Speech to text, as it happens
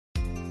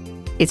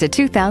It's a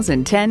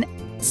 2010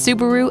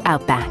 Subaru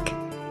Outback,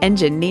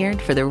 engineered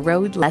for the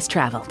road less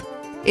traveled.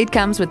 It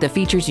comes with the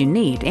features you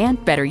need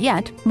and, better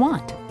yet,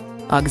 want.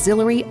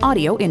 Auxiliary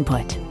audio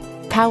input,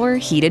 power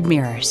heated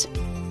mirrors,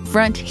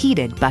 front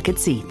heated bucket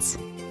seats,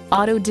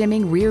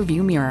 auto-dimming rear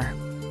view mirror,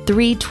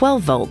 3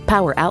 12-volt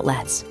power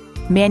outlets,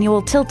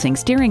 manual tilting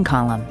steering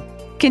column,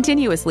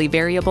 continuously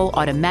variable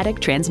automatic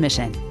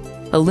transmission,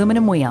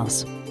 aluminum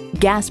wheels,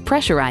 gas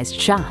pressurized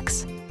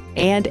shocks,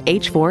 and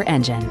H4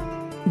 engine.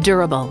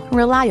 Durable,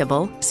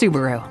 reliable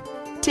Subaru.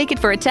 Take it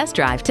for a test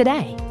drive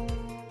today.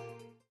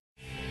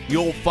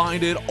 You'll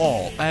find it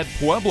all at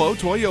Pueblo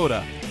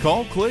Toyota.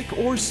 Call, click,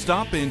 or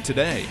stop in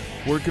today.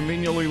 We're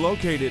conveniently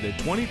located at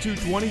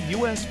 2220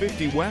 US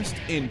 50 West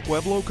in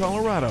Pueblo,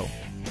 Colorado.